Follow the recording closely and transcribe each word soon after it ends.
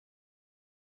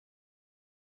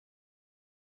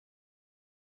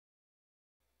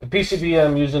The PCB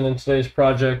I'm using in today's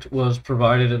project was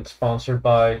provided and sponsored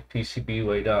by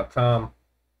PCBWay.com.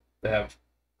 They have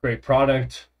great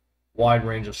product, wide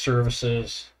range of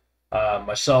services.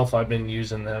 Myself, I've been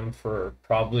using them for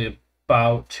probably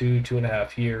about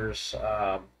 2.5 years.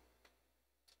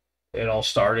 It all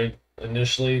started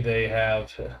initially. They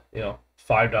have,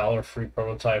 $5 free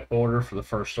prototype order for the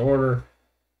first order.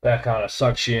 That kind of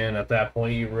sucks you in. At that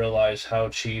point, you realize how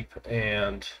cheap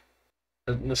and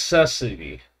a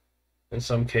necessity in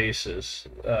some cases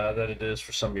that it is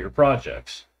for some of your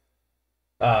projects.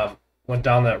 Went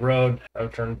down that road. I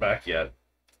haven't turned back yet.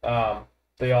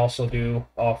 They also do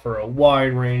offer a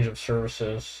wide range of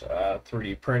services: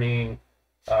 3D printing,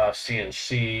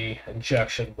 CNC,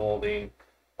 injection molding,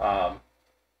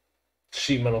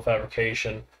 sheet metal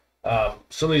fabrication.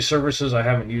 Some of these services I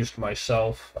haven't used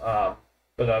myself,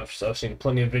 but I've seen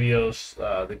plenty of videos.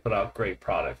 They put out great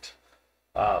product,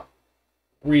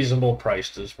 reasonable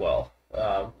priced as well.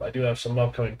 I do have some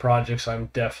upcoming projects. I'm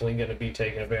definitely going to be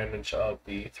taking advantage of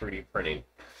the 3D printing.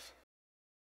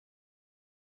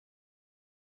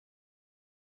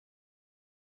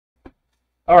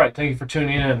 All right, thank you for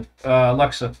tuning in.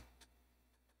 Alexa,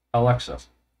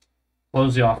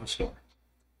 close the office door.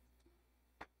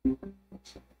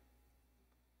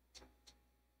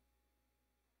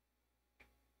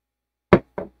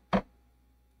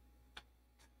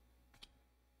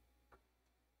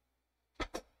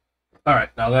 All right,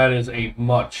 now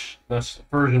that's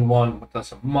version 1, but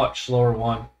that's a much slower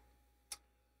one.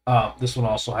 This one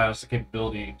also has the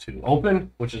capability to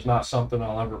open, which is not something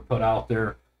I'll ever put out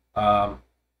there.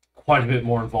 Quite a bit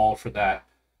more involved for that.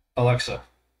 Alexa,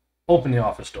 open the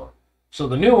office door. So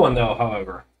the new one, though,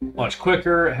 however, much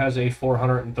quicker. It has a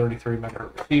 433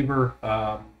 megahertz receiver,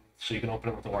 so you can open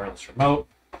it with a wireless remote.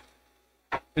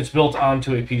 It's built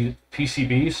onto a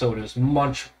PCB, so it is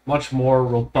much more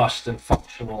robust and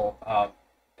functional, and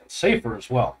safer as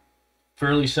well.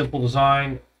 Fairly simple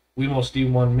design. Wemos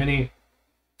D1 Mini,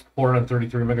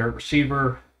 433 megahertz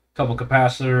receiver, couple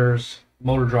capacitors,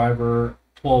 motor driver,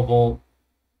 12 volt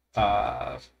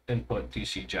input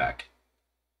DC jack.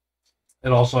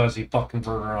 It also has a buck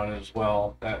converter on it as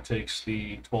well. That takes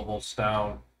the 12 volts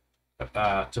down to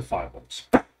 5 volts.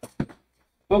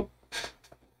 Oh.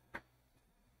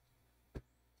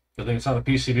 Good thing it's on a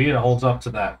PCB and it holds up to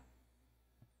that.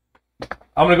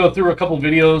 I'm going to go through a couple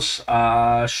videos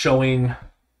showing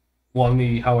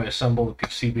how I assemble the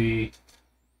PCB,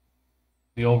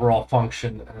 the overall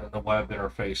function, and the web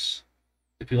interface.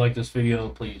 If you like this video,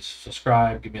 please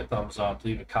subscribe, give me a thumbs up,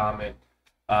 leave a comment.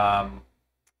 If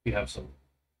you have some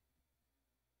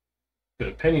good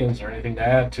opinions or anything to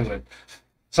add to it,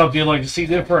 something you'd like to see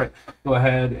different, go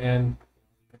ahead and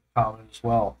comment as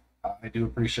well. I do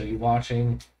appreciate you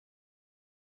watching.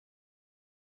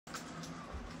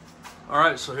 All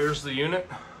right, so here's the unit.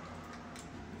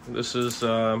 This is,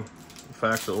 in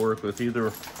fact, it'll work with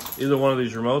either one of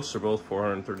these remotes. They're both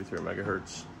 433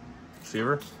 megahertz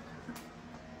receiver.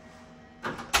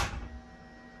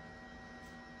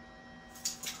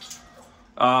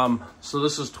 So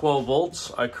this is 12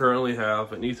 volts. I currently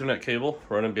have an Ethernet cable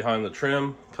running behind the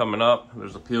trim. Coming up,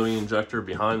 there's a PoE injector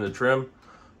behind the trim,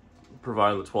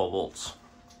 providing the 12 volts.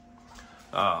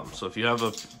 So if you have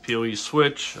a PoE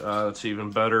switch, it's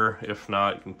even better. If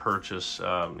not, you can purchase,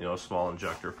 a small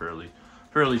injector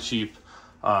fairly cheap.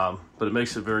 But it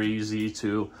makes it very easy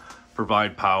to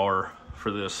provide power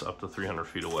for this up to 300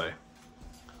 feet away.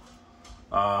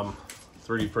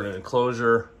 3D printed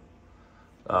enclosure.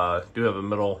 Do have a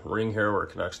middle ring here where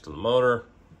it connects to the motor.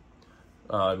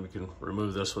 We can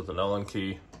remove this with an Allen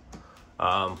key.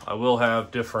 I will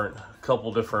have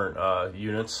couple different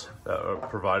units that are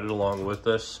provided along with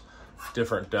this,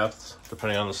 different depths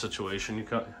depending on the situation you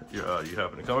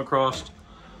happen to come across.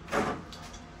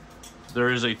 There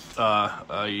is a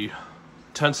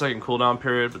 10-second cooldown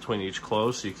period between each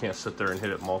close, so you can't sit there and hit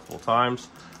it multiple times.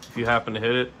 If you happen to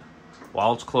hit it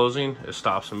while it's closing, it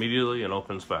stops immediately and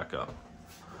opens back up.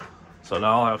 So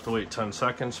now I'll have to wait 10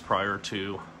 seconds prior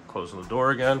to closing the door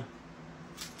again.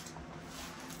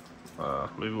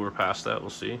 Maybe we're past that, we'll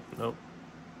see. Nope.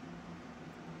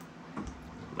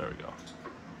 There we go.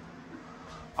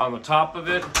 On the top of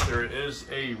it, there is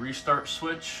a restart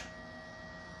switch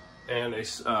and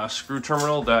a screw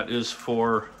terminal that is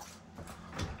for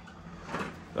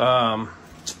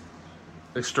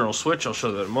external switch. I'll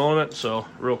show that in a moment. So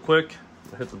real quick,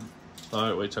 hit the, all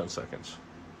right, wait 10 seconds.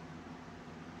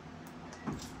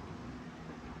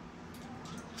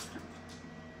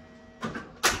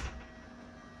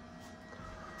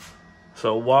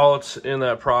 So while it's in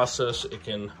that process, it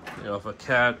can, if a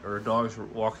cat or a dog's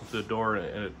walking through the door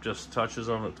and it just touches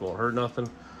them, it won't hurt nothing.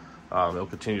 It'll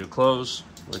continue to close.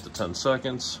 Wait the 10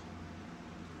 seconds.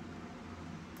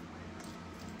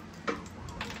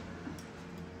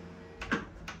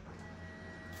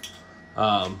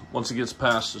 Once it gets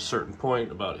past a certain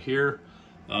point about here,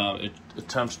 it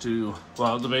attempts to,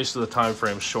 well, the base of the time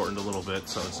frame is shortened a little bit,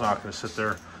 so it's not going to sit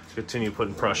there, continue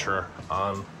putting pressure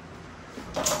on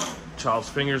child's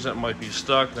fingers that might be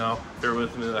stuck. Now, bear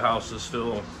with me, the house is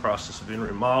still in the process of being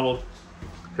remodeled.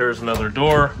 Here's another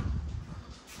door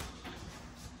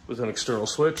with an external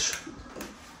switch.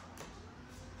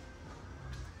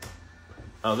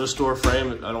 This door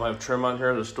frame, I don't have trim on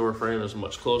here. This door frame is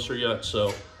much closer yet,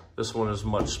 so this one is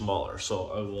much smaller.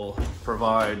 So I will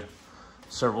provide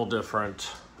several different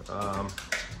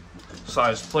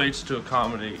sized plates to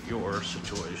accommodate your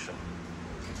situation.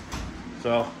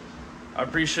 So I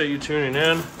appreciate you tuning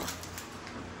in.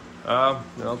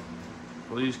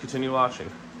 Please continue watching.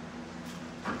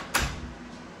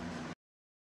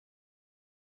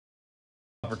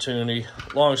 Opportunity.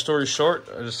 Long story short,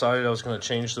 I decided I was going to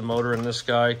change the motor in this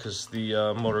guy because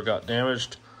the motor got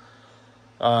damaged.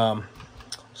 I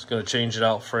was going to change it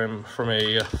out from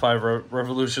a 5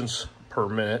 revolutions per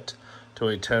minute to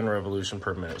a 10 revolution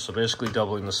per minute. So basically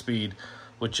doubling the speed,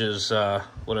 which is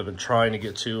what I've been trying to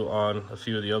get to on a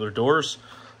few of the other doors.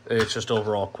 It's just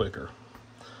overall quicker.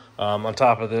 On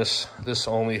top of this, this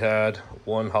only had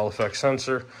one Hall effect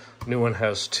sensor. New one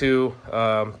has 2.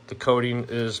 The coating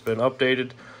has been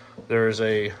updated. There is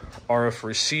a RF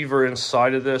receiver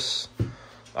inside of this,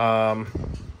 and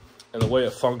the way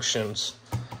it functions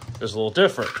is a little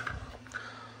different.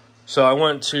 So I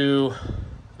went to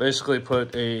basically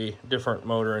put a different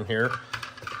motor in here,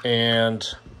 and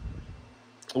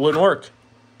it wouldn't work.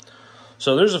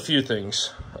 So there's a few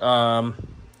things,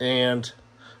 and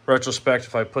retrospect,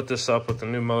 if I put this up with the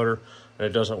new motor and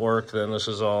it doesn't work, then this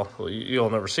is all, well,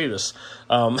 you'll never see this.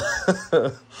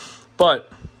 But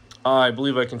I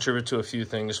believe I contribute to a few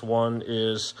things. One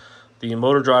is the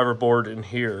motor driver board in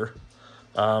here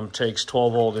takes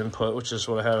 12 volt input, which is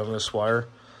what I had on this wire.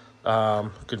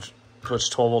 Puts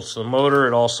 12 volts to the motor.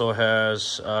 It also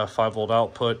has 5 volt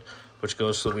output, which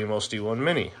goes to the Wemos D1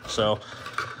 Mini. So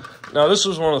now this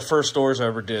was one of the first doors I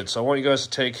ever did. So I want you guys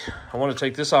to I want to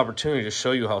take this opportunity to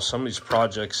show you how some of these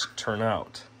projects turn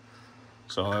out.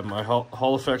 So I have my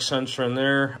Hall effect sensor in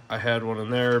there. I had one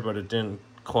in there, but it didn't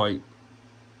quite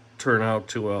turn out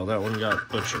too well. That one got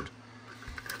butchered.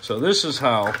 So this is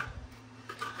how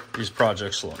these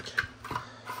projects look.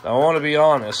 Now I want to be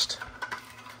honest,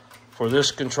 for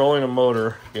this controlling a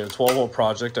motor, a 12 volt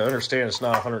project, I understand it's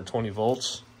not 120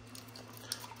 volts,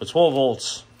 but 12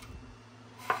 volts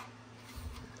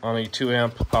on a 2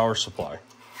 amp power supply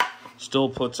still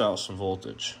puts out some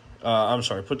voltage.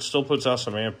 Still puts out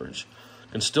some amperage.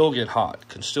 Can still get hot,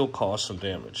 can still cause some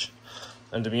damage.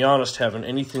 And to be honest, having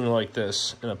anything like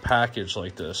this in a package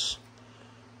like this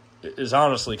is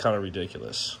honestly kind of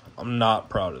ridiculous. I'm not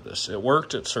proud of this. It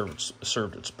worked, it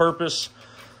served its purpose,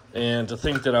 and to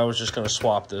think that I was just going to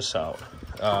swap this out,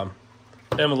 I'm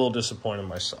a little disappointed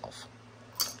myself.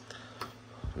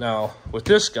 Now, with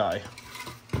this guy,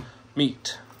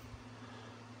 Meet,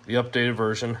 the updated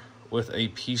version with a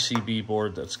PCB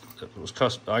board that was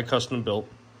custom built.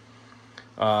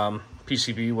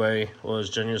 PCBWay was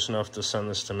generous enough to send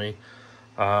this to me.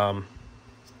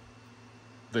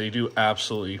 They do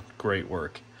absolutely great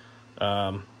work.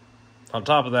 On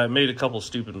top of that, made a couple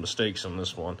stupid mistakes on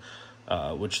this one,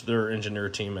 which their engineer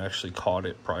team actually caught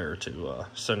it prior to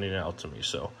sending it out to me.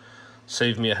 So,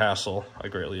 saved me a hassle. I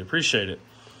greatly appreciate it.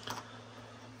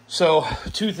 So,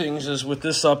 2 things is with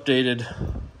this updated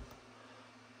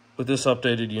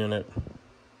unit,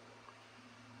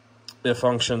 it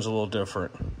functions a little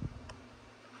different.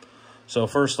 So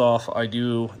first off, I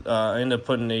end up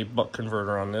putting a buck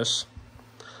converter on this,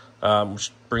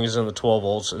 which brings in the 12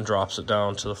 volts and drops it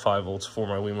down to the 5 volts for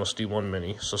my Wemos D1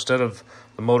 Mini. So instead of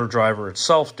the motor driver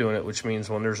itself doing it, which means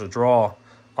when there's a draw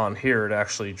on here, it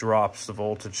actually drops the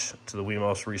voltage to the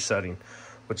Wemos resetting,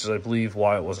 which is, I believe,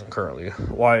 why it wasn't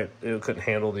why it couldn't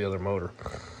handle the other motor.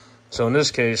 So in this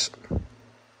case,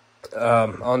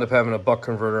 I'll end up having a buck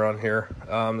converter on here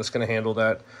that's going to handle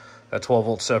that 12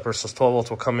 volt separate. So 12 volts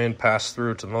will come in, pass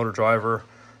through to the motor driver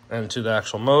and to the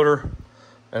actual motor,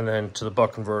 and then to the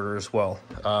buck converter as well.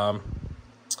 So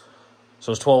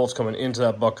it's 12 volts coming into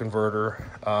that buck converter.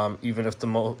 Even if the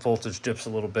voltage dips a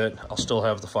little bit, I'll still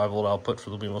have the 5 volt output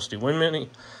for the Wemos D1 Mini.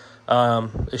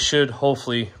 It should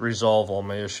hopefully resolve all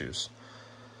my issues.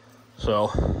 So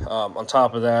on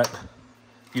top of that,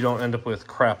 you don't end up with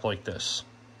crap like this.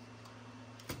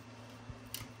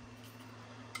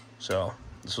 So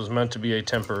this was meant to be a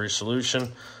temporary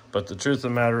solution, but the truth of the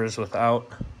matter is,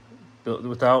 without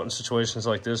without in situations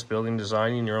like this, building,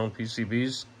 designing your own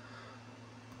PCBs,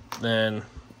 then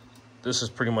this is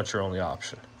pretty much your only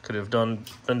option. Could have been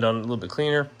done a little bit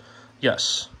cleaner,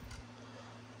 yes,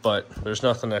 but there's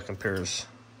nothing that compares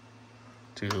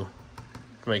to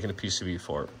making a PCB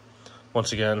for it.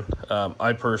 Once again,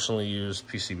 I personally use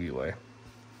PCBWay.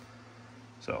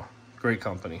 So, great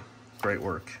company, great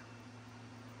work.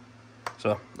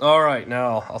 So, all right,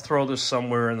 now I'll throw this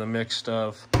somewhere in the mix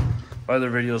of other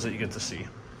videos that you get to see.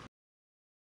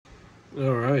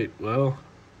 All right, well,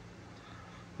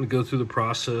 I'm gonna go through the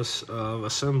process of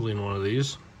assembling one of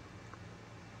these.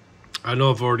 I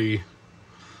know I've already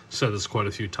said this quite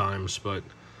a few times, but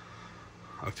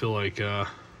I feel like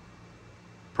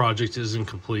project isn't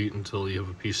complete until you have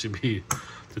a PCB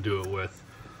to do it with.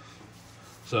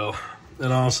 So,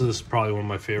 and honestly, this is probably one of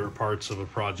my favorite parts of a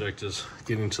project, is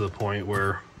getting to the point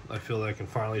where I feel that I can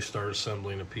finally start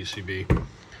assembling a PCB.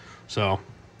 So,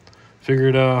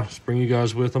 figured just bring you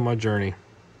guys with on my journey.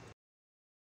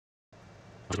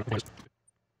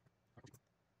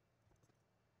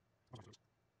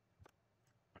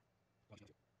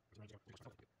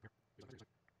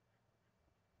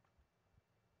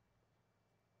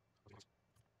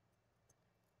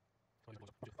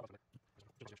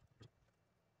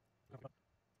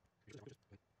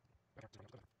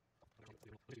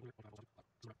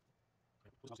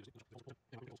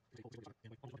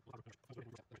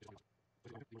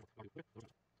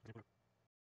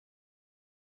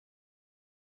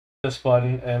 This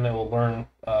button and it will learn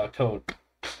code.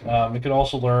 It can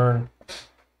also learn, I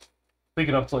think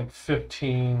it up to like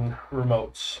 15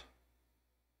 remotes.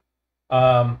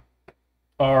 All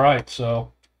right,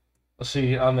 so let's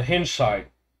see, on the hinge side,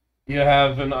 you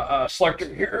have a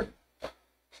selector here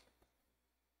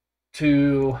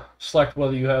to select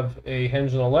whether you have a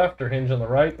hinge on the left or hinge on the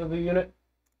right of the unit.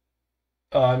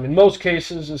 In most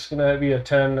cases, it's going to be a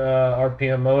 10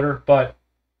 RPM motor, but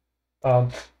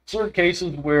certain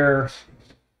cases where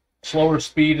slower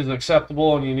speed is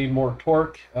acceptable and you need more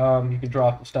torque, you can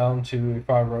drop this down to a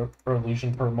 5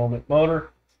 revolution per moment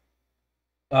motor.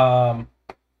 Yep.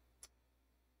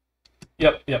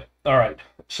 All right.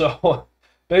 So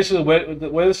basically, the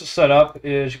way this is set up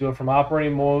is you go from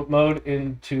operating mode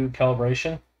into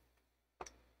calibration.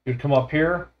 You'd come up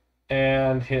here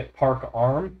and hit park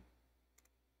arm.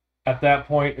 At that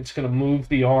point, it's going to move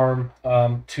the arm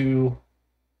to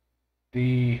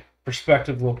the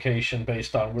prospective location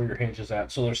based on where your hinge is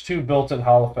at. So there's 2 built-in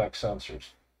Hall effect sensors.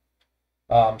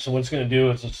 So what it's going to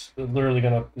do is it's literally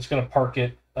going to park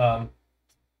it,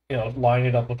 line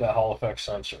it up with that Hall effect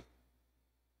sensor.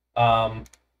 Now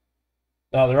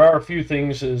there are a few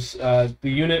things. Is the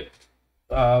unit,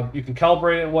 you can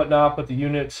calibrate it and whatnot, but the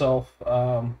unit itself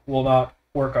will not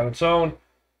work on its own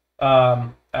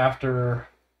after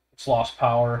it's lost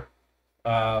power.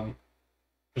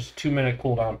 There's a 2-minute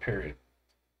cooldown period.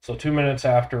 So 2 minutes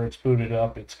after it's booted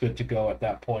up, it's good to go at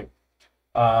that point.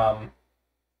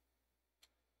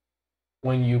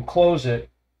 When you close it,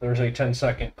 there's a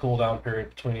 10-second cooldown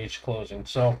period between each closing.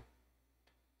 So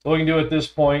what we can do at this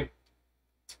point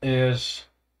is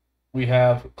we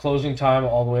have closing time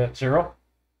all the way at 0.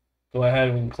 Go ahead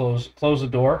and we can close the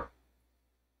door.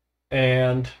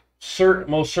 And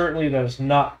most certainly that is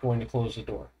not going to close the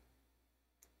door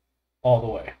all the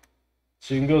way.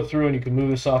 So you can go through and you can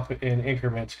move this up in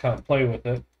increments, kind of play with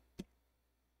it. I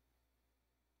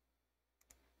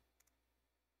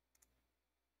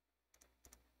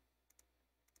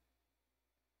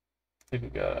think we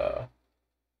got,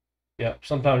 yeah,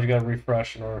 sometimes you got to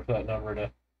refresh in order for that number to.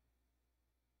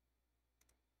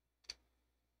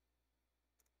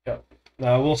 Yep.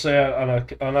 Now I will say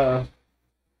on a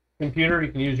computer,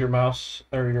 you can use your mouse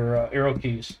or your arrow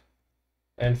keys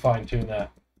and fine tune that.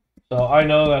 So I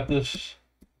know that this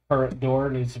current door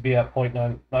needs to be at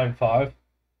 0.995.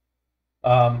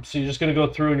 So you're just going to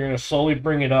go through and you're going to slowly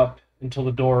bring it up until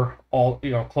the door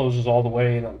closes all the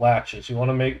way and it latches. You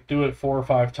want to do it 4 or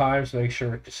 5 times to make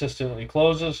sure it consistently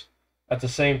closes. At the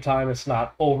same time, it's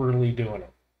not overly doing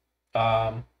it.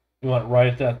 You want it right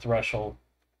at that threshold.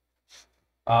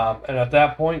 And at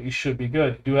that point, you should be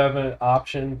good. You do have an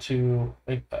option to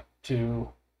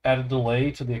add a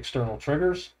delay to the external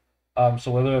triggers.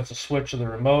 So whether it's a switch or the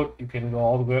remote, you can go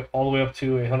all the way up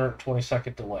to a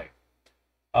 120-second delay.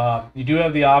 You do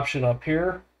have the option up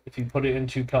here, if you put it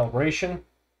into calibration.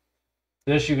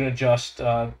 This you can adjust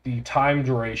the time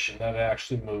duration that it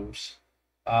actually moves.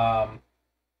 You're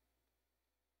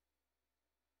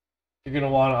going to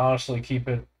want to honestly keep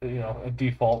it, a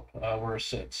default where it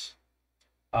sits.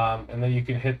 And then you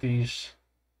can hit these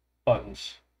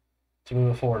buttons. to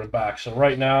move it forward and back. So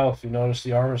right now, if you notice,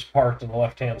 the arm is parked on the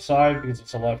left-hand side because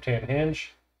it's a left-hand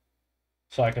hinge.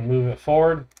 So I can move it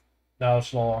forward. Now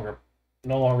it's no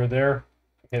longer there.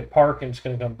 Hit park and it's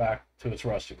going to come back to its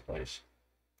resting place.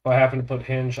 If I happen to put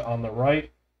hinge on the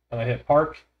right and I hit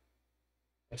park,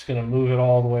 it's going to move it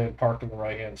all the way and park on the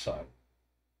right-hand side.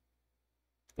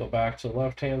 Go back to the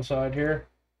left-hand side here,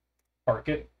 park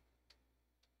it.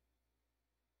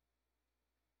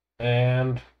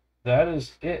 And that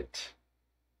is it.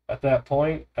 At that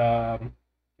point, you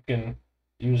can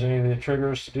use any of the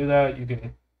triggers to do that. You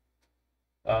can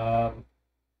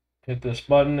hit this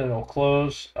button and it'll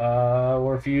close.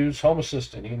 Or if you use Home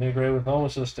Assistant, you can integrate with Home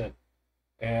Assistant.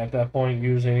 And at that point,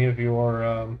 use any of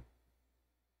your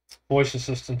voice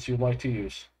assistants you'd like to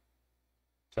use.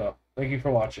 So, thank you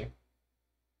for watching.